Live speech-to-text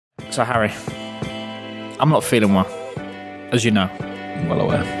So, Harry, I'm not feeling well, as you know. Well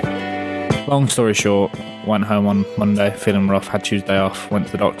aware. Long story short, went home on Monday, feeling rough, had Tuesday off, went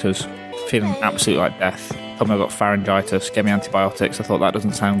to the doctors, feeling absolutely like death. Told me I got pharyngitis, gave me antibiotics. I thought that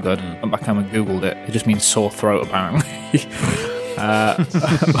doesn't sound good. Went back home and Googled it. It just means sore throat, apparently.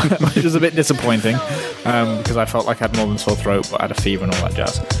 Which was a bit disappointing because I felt like I had more than sore throat, but I had a fever and all that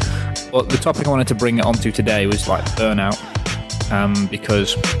jazz. But the topic I wanted to bring it onto today was like burnout,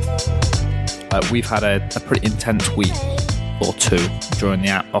 because we've had a pretty intense week or two during the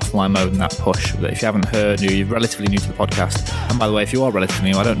app offline mode and that push. That if you haven't heard, you're relatively new to the podcast. And by the way, if you are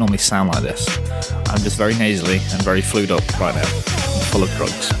relatively new, I don't normally sound like this. I'm just very nasally and very flued up right now. I'm full of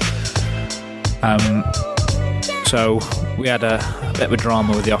drugs. So we had a bit of a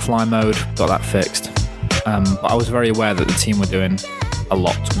drama with the offline mode, got that fixed. But I was very aware that the team were doing a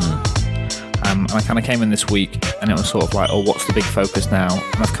lot. And I kind of came in this week and it was sort of like, oh, what's the big focus now?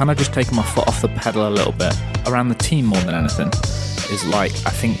 And I've kind of just taken my foot off the pedal a little bit around the team more than anything. Is like,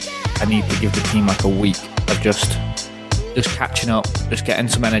 I think I need to give the team like a week of just catching up, just getting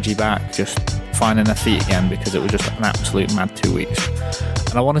some energy back, just finding their feet again, because it was just an absolute mad 2 weeks.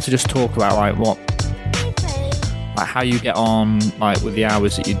 And I wanted to just talk about how you get on like with the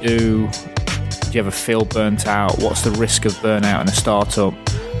hours that you do. Do you ever feel burnt out? What's the risk of burnout in a startup?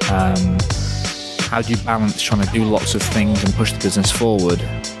 How do you balance trying to do lots of things and push the business forward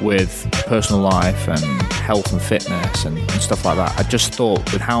with personal life and health and fitness and stuff like that? I just thought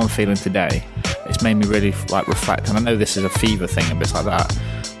with how I'm feeling today, it's made me really like reflect. And I know this is a fever thing and bits like that,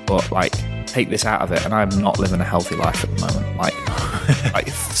 but like take this out of it and I'm not living a healthy life at the moment. Like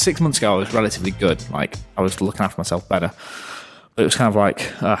 6 months ago I was relatively good. Like I was looking after myself better, but it was kind of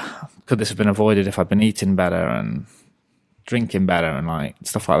like, could this have been avoided if I'd been eating better and drinking better and like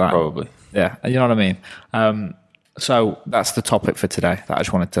stuff like that? Probably. Yeah, you know what I mean? So that's the topic for today that I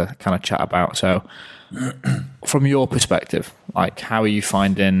just wanted to kind of chat about. So from your perspective, like how are you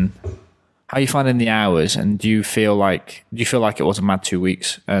finding the hours, and do you feel like it was a mad 2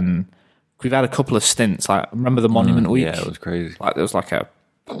 weeks? And we've had a couple of stints. Like remember the Monument Week? Yeah, it was crazy. Like there was like that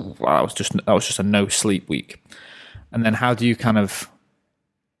was just a no sleep week. And then how do you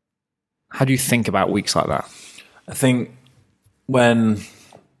think about weeks like that? I think when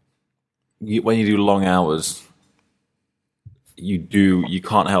you do long hours, you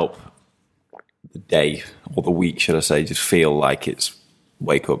can't help the day or the week, should I say, just feel like it's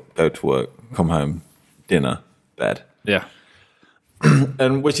wake up, go to work, come home, dinner, bed. Yeah.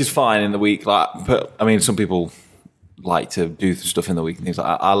 And which is fine in the week. But I mean, some people like to do stuff in the week and things like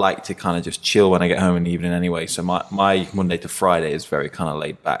that. I like to kind of just chill when I get home in the evening anyway. So my Monday to Friday is very kind of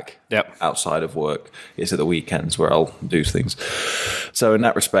laid back. Yep. Outside of work. It's at the weekends where I'll do things. So in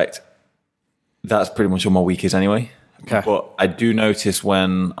that respect, that's pretty much all my week is anyway. Okay. But I do notice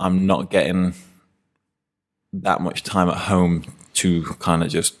when I'm not getting that much time at home to kind of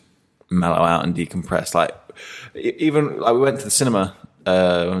just mellow out and decompress. Like even like we went to the cinema,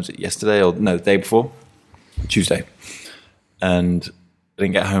 when was it, yesterday or no, the day before? Tuesday. And I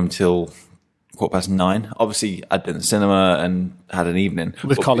didn't get home till 9:15. Obviously, I'd been to the cinema and had an evening.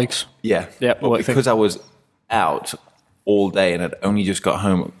 With colleagues? Yeah. Yeah. But because I was out all day and I'd only just got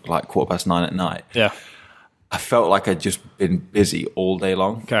home at like 9:15 at night. Yeah. I felt like I'd just been busy all day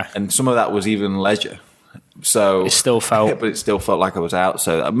long. Okay. And some of that was even leisure. So it still felt... But it still felt like I was out.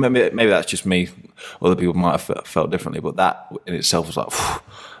 So maybe that's just me. Other people might have felt differently. But that in itself was like,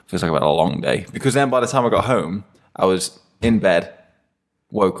 feels like I've had a long day. Because then by the time I got home, I was in bed,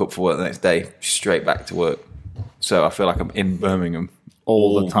 woke up for work the next day, straight back to work. So I feel like I'm in Birmingham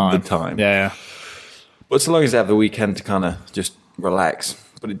all the time. Yeah. But so long as I have the weekend to kind of just relax.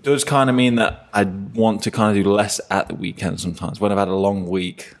 But it does kind of mean that I want to kind of do less at the weekend sometimes. When I've had a long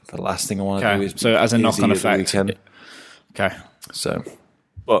week, the last thing I want to do is so as a knock-on effect. Okay. So,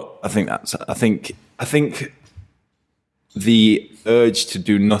 but I think the urge to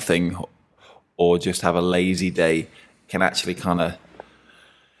do nothing or just have a lazy day can actually kind of,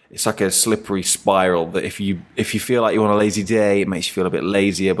 it's like a slippery spiral that if you feel like you want a lazy day, it makes you feel a bit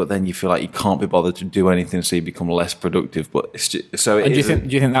lazier, but then you feel like you can't be bothered to do anything, so you become less productive. But it's just, so. And do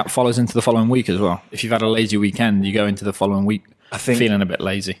you think that follows into the following week as well? If you've had a lazy weekend, you go into the following week feeling a bit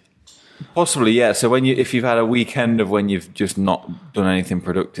lazy. Possibly, yeah. So if you've had a weekend of when you've just not done anything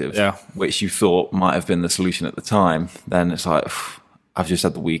productive, which you thought might have been the solution at the time, then it's like I've just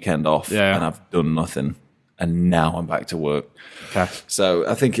had the weekend off and I've done nothing. And now I'm back to work. Okay. So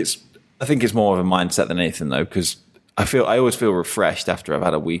I think it's more of a mindset than anything though, because I always feel refreshed after I've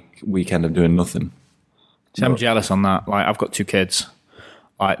had a weekend of doing nothing. See, I'm jealous on that. Like I've got 2 kids.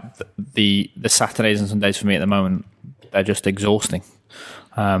 like the Saturdays and Sundays for me at the moment, they're just exhausting.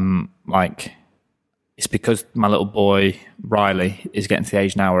 Like it's because my little boy Riley is getting to the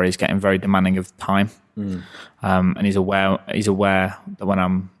age now where he's getting very demanding of time, and he's aware that when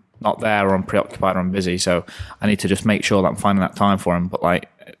I'm not there or I'm preoccupied or I'm busy, so I need to just make sure that I'm finding that time for him. But like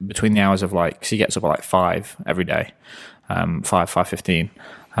between the hours of like, cause he gets up at like 5 every day, 5:15,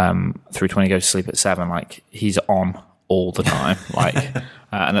 through 20 goes to sleep at 7. Like he's on all the time, like,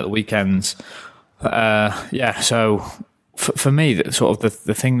 and at the weekends, yeah. So for me, that sort of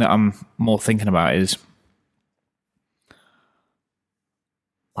the thing that I'm more thinking about is,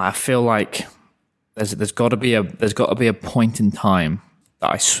 I feel like there's got to be a point in time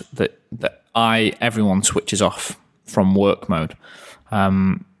that everyone switches off from work mode.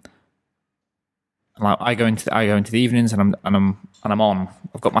 Like I go into the evenings and I'm on.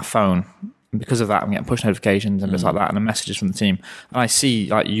 I've got my phone, and because of that, I'm getting push notifications and bits like that, and the messages from the team. And I see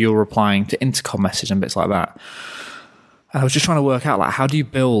like you're replying to intercom message and bits like that. And I was just trying to work out, like, how do you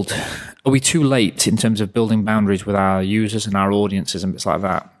build? Are we too late in terms of building boundaries with our users and our audiences and bits like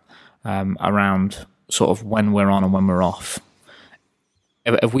that, around sort of when we're on and when we're off?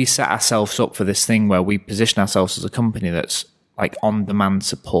 Have we set ourselves up for this thing where we position ourselves as a company that's like on-demand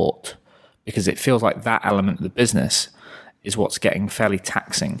support? Because it feels like that element of the business is what's getting fairly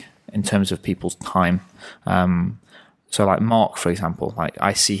taxing in terms of people's time. So like Mark, for example, like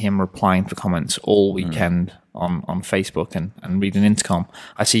I see him replying to comments all weekend on Facebook and reading intercom.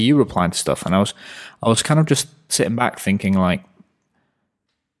 I see you replying to stuff, and I was kind of just sitting back thinking like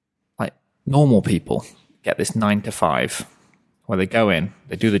normal people get this 9 to 5 where they go in,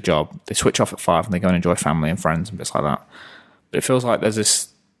 they do the job, they switch off at 5 and they go and enjoy family and friends and bits like that. But it feels like there's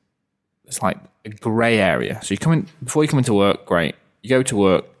it's like a grey area. So you come in, before you come into work, great. You go to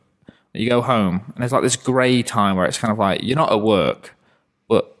work, you go home, and there's like this grey time where it's kind of like you're not at work,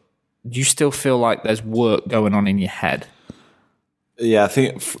 but you still feel like there's work going on in your head. Yeah, I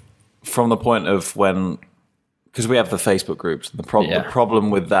think from the point of when, because we have the Facebook groups, the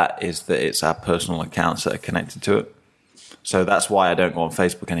problem with that is that it's our personal accounts that are connected to it. So that's why I don't go on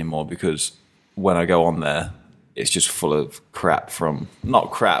Facebook anymore, because when I go on there, it's just full of crap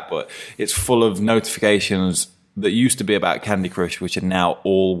not crap, but it's full of notifications that used to be about Candy Crush, which are now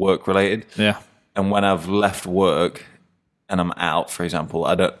all work related. Yeah. And when I've left work and I'm out, for example,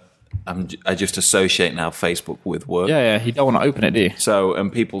 I just associate now Facebook with work. Yeah. You don't want to open it, do you? So,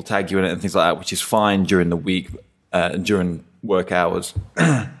 and people tag you in it and things like that, which is fine during the week, during work hours.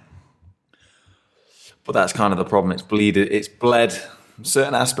 But that's kind of the problem. It's bled.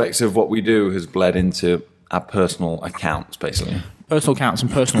 Certain aspects of what we do has bled into our personal accounts, basically. Personal accounts and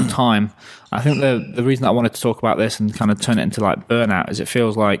personal time. I think the reason I wanted to talk about this and kind of turn it into like burnout is it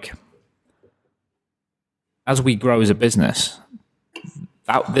feels like as we grow as a business,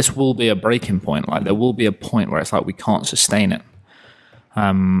 this will be a breaking point. Like there will be a point where it's like we can't sustain it.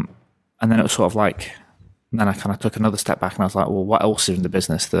 And then it was sort of like, and then I kind of took another step back and I was like, well, what else is in the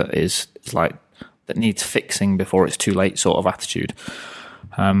business that is like, that needs fixing before it's too late sort of attitude.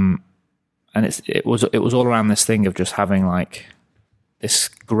 And it was all around this thing of just having like this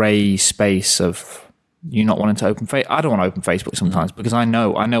grey space of you not wanting to open Facebook. I don't want to open Facebook sometimes because I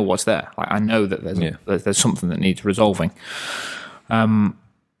know what's there. Like I know that there's something that needs resolving. And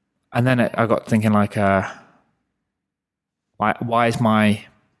then I got thinking like, why is my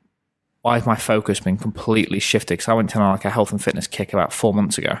focus been completely shifted? Because I went on like a health and fitness kick about 4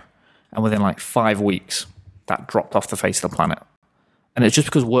 months ago, and within like 5 weeks, that dropped off the face of the planet. And it's just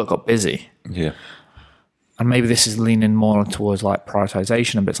because work got busy. Yeah. And maybe this is leaning more towards like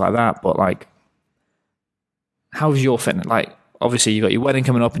prioritization and bits like that. But like, how's your fitness? Like, obviously you got your wedding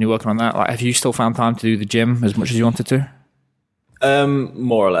coming up and you're working on that. Like, have you still found time to do the gym as much as you wanted to?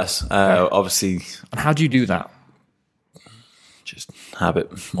 More or less. Obviously. And how do you do that? Just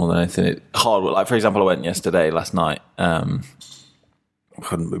habit more than anything. It's hard. Like, for example, I went last night. I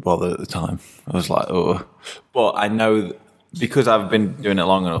couldn't be bothered at the time. I was like, oh. But I know that because I've been doing it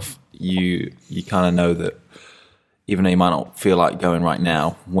long enough, you kind of know that even though you might not feel like going right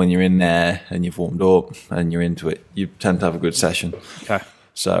now, when you're in there and you've warmed up and you're into it, you tend to have a good session. Okay.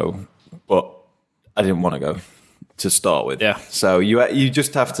 So, but I didn't want to go to start with. Yeah. So you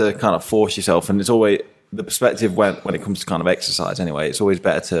just have to kind of force yourself, and it's always the perspective when it comes to kind of exercise anyway, it's always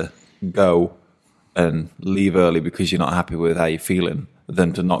better to go and leave early because you're not happy with how you're feeling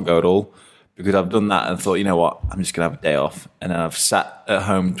than to not go at all. Because I've done that and thought, you know what, I'm just going to have a day off. And then I've sat at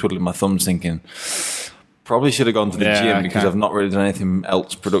home twiddling my thumbs thinking, probably should have gone to the gym because I've not really done anything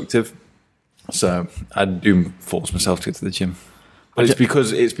else productive. So I do force myself to go to the gym. But it's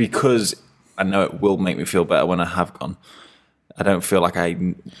because I know it will make me feel better when I have gone. I don't feel like I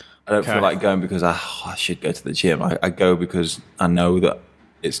don't feel like going because I should go to the gym. I go because I know that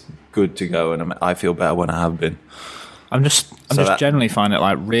it's good to go, and I feel better when I have been. I'm just generally find it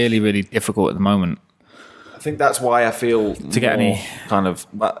like really, really difficult at the moment. I think that's why I feel to get any kind of.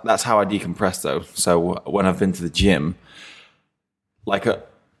 That's how I decompress, though. So when I've been to the gym, like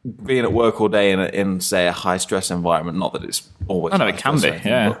being at work all day in say a high stress environment. Not that it's always. I know it can be.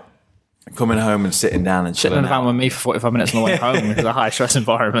 Yeah. Coming home and sitting down and sitting in the van with me for 45 minutes on the way home is a high stress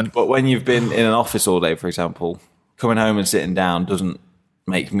environment. But when you've been in an office all day, for example, coming home and sitting down doesn't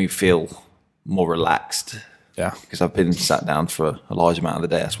make me feel more relaxed. Yeah. Because I've been sat down for a large amount of the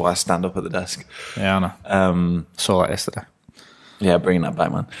day. That's why I stand up at the desk. Yeah, I know. Saw that yesterday. Yeah, bringing that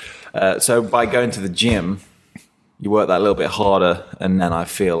back, man. So by going to the gym, you work that a little bit harder, and then I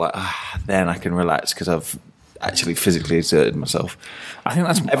feel like then I can relax because I've actually physically exerted myself. I think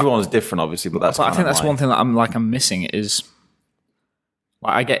that's everyone's different, obviously, but that's. I think that's one thing that I'm missing is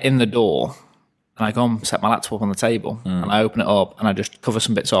like I get in the door and I go and set my laptop on the table and I open it up and I just cover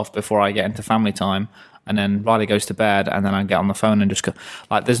some bits off before I get into family time, and then Riley goes to bed and then I get on the phone and just go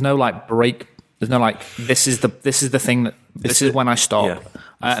like there's no like break. There's no like this is the thing that this is when I stop, yeah.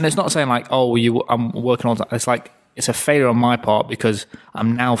 And it's not saying like I'm working all the time. It's like it's a failure on my part because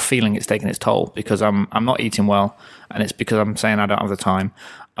I'm now feeling it's taking its toll because I'm not eating well, and it's because I'm saying I don't have the time.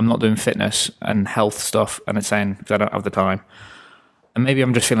 I'm not doing fitness and health stuff, and it's saying because I don't have the time. And maybe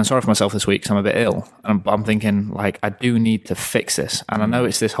I'm just feeling sorry for myself this week because I'm a bit ill. And I'm thinking like I do need to fix this. And I know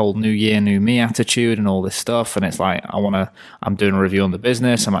it's this whole new year, new me attitude and all this stuff. And it's like I'm doing a review on the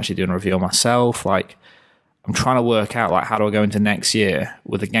business. I'm actually doing a review on myself. Like I'm trying to work out like how do I go into next year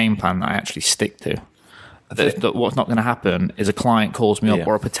with a game plan that I actually stick to. That what's not going to happen is a client calls me up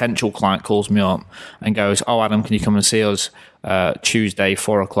or a potential client calls me up and goes, "Oh, Adam, can you come and see us Tuesday,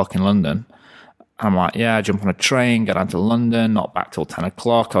 4:00 in London?" And I'm like, "Yeah," I jump on a train, go down to London, not back till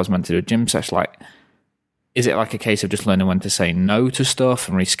 10:00. I was meant to do a gym session. Like, is it like a case of just learning when to say no to stuff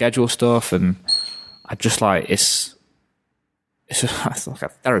and reschedule stuff? And I just like, it's like a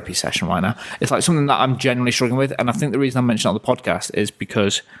therapy session right now. It's like something that I'm genuinely struggling with. And I think the reason I mentioned it on the podcast is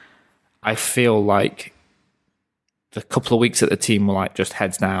because I feel like the couple of weeks that the team were like just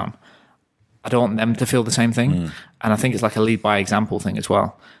heads down, I don't want them to feel the same thing. And I think it's like a lead by example thing as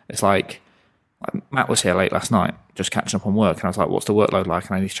well. It's like Matt was here late last night, just catching up on work. And I was like, what's the workload like?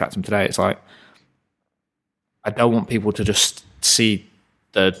 And I need to chat to him today. It's like, I don't want people to just see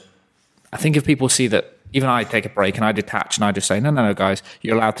I think if people see that even I take a break and I detach and I just say, no, guys,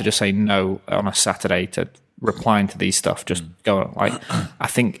 you're allowed to just say no on a Saturday to replying to these stuff. Just go like, I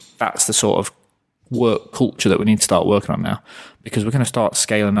think that's the sort of work culture that we need to start working on now, because we're going to start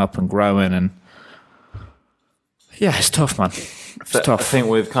scaling up and growing. And yeah, it's tough, man. It's tough. I think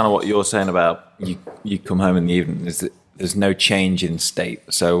with kind of what you're saying about you come home in the evening, is that there's no change in state.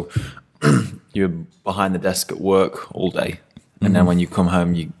 So you're behind the desk at work all day, and then when you come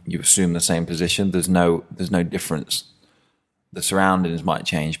home, you assume the same position. There's no difference. The surroundings might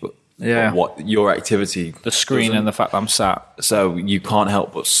change, but what your activity, the screen doesn't. And the fact that I'm sat, so you can't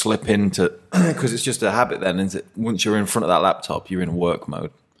help but slip into because it's just a habit. Then once you're in front of that laptop, you're in work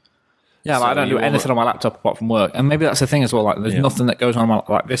mode. Yeah, like I don't do anything on my laptop apart from work, and maybe that's the thing as well. Like, there's nothing that goes on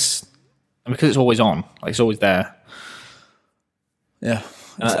like this, and because it's always on, like it's always there. Yeah,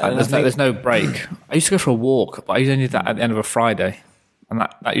 there's no break. I used to go for a walk, but I usually did that at the end of a Friday, and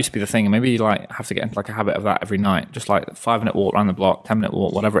that used to be the thing. And maybe you like have to get into like a habit of that every night, just like 5-minute walk around the block, 10-minute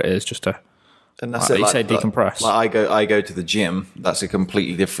walk, whatever it is, just to. And that's like it. You say decompress. Like I go to the gym. That's a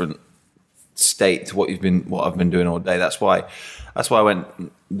completely different state to what I've been doing all day. That's why I went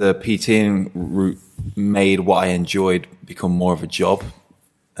the PTing route made what I enjoyed become more of a job,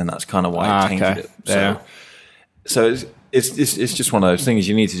 and that's kind of why I changed it. So it's just one of those things.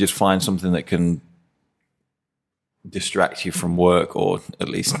 You need to just find something that can distract you from work, or at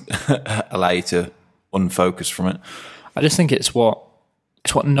least allow you to unfocus from it. I just think it's what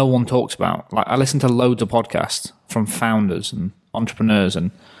no one talks about. Like I listen to loads of podcasts from founders and entrepreneurs,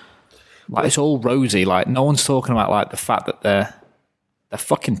 and like it's all rosy. Like no one's talking about like the fact that they're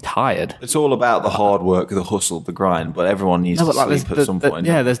fucking tired. It's all about the hard work, the hustle, the grind, but everyone needs to sleep at some point.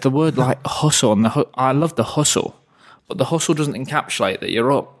 Yeah, there's the word like hustle, and I love the hustle, but the hustle doesn't encapsulate that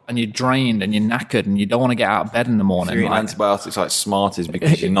you're up and you're drained and you're knackered and you don't want to get out of bed in the morning. If you're eating antibiotics like Smarties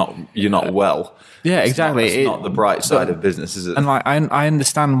because you're not well. Yeah, exactly. It's not the bright side of business, is it? And like I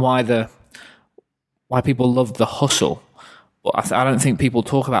understand why people love the hustle, but I don't think people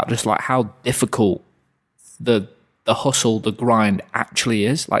talk about just like how difficult the hustle, the grind actually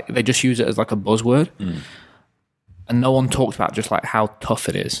is. Like they just use it as like a buzzword, and no one talks about just like how tough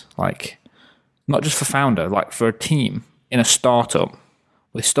it is. Like not just for founder, like for a team. in a startup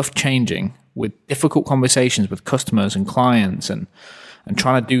with stuff changing, with difficult conversations with customers and clients and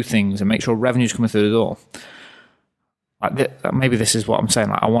trying to do things and make sure revenue's coming through the door. Like maybe this is what I'm saying.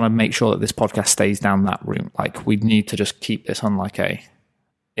 Like, I want to make sure that this podcast stays down that route. Like, we need to just keep this on like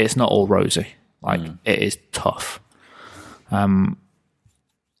it's not all rosy. Like, it is tough. And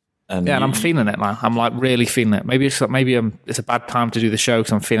I'm feeling it, man. I'm like really feeling it. Maybe it's a bad time to do the show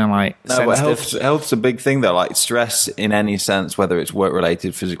because I'm feeling like sensitive. But health's a big thing though. Like, stress in any sense, whether it's work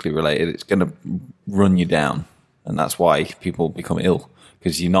related, physically related, it's going to run you down, and that's why people become ill,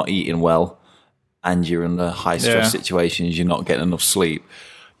 because you're not eating well, and you're in the high stress situations. You're not getting enough sleep.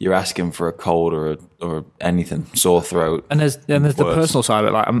 You're asking for a cold or anything, sore throat. And there's the personal side of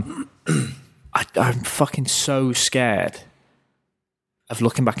it. Like, I'm fucking so scared of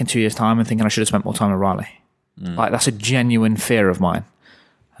looking back in 2 years' time and thinking I should have spent more time with Riley. Like, that's a genuine fear of mine.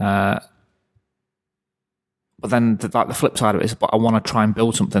 But then the flip side of it is, but I want to try and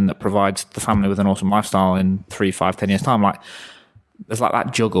build something that provides the family with an awesome lifestyle in 3, 5, 10 years' time. Like, there's like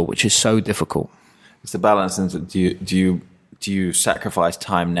that juggle, which is so difficult. It's the balance. Do you sacrifice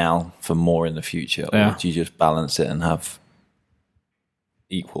time now for more in the future, or do you just balance it and have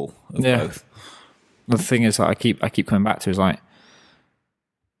equal of both? The thing is that I keep coming back to is like,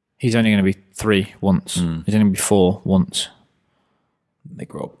 he's only going to be 3 once. He's only going to be 4 once. They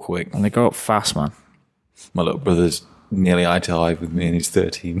grow up quick. And they grow up fast, man. My little brother's nearly eye to eye with me, and he's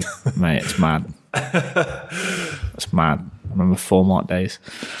 13. Mate, it's mad. It's mad. I remember 4 Mark days.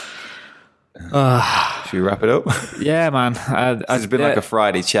 Should we wrap it up? Yeah, man. It's been like a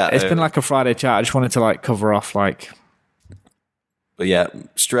Friday chat. It's been like a Friday chat. I just wanted to like cover off like... But yeah,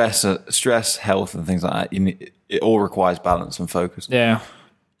 stress, health, and things like that. It all requires balance and focus. Yeah,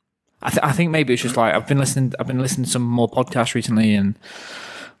 I think maybe it's just like I've been listening to some more podcasts recently, and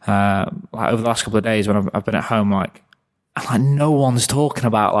like over the last couple of days when I've been at home, like no one's talking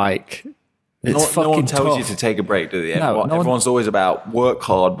about like it's fucking no one tells tough. you to take a break, do they? No, Everyone's always about work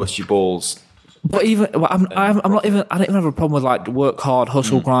hard, bust your balls. But I'm not even. I don't even have a problem with like work hard,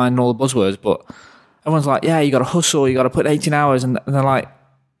 hustle, grind, and all the buzzwords, but. Everyone's like, yeah, you got to hustle, you got to put 18 hours, and they're like,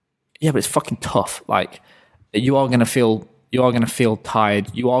 yeah, but it's fucking tough. Like, you are going to feel tired.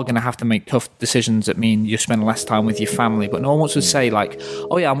 You are going to have to make tough decisions that mean you spend less time with your family. But no one wants to say like,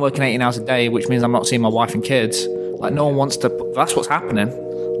 oh yeah, I'm working 18 hours a day, which means I'm not seeing my wife and kids. Like, no one wants to. That's what's happening.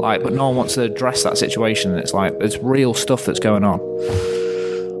 Like, but no one wants to address that situation. It's like there's real stuff that's going on.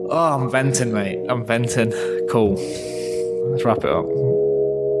 Oh, I'm venting, mate. I'm venting. Cool. Let's wrap it up.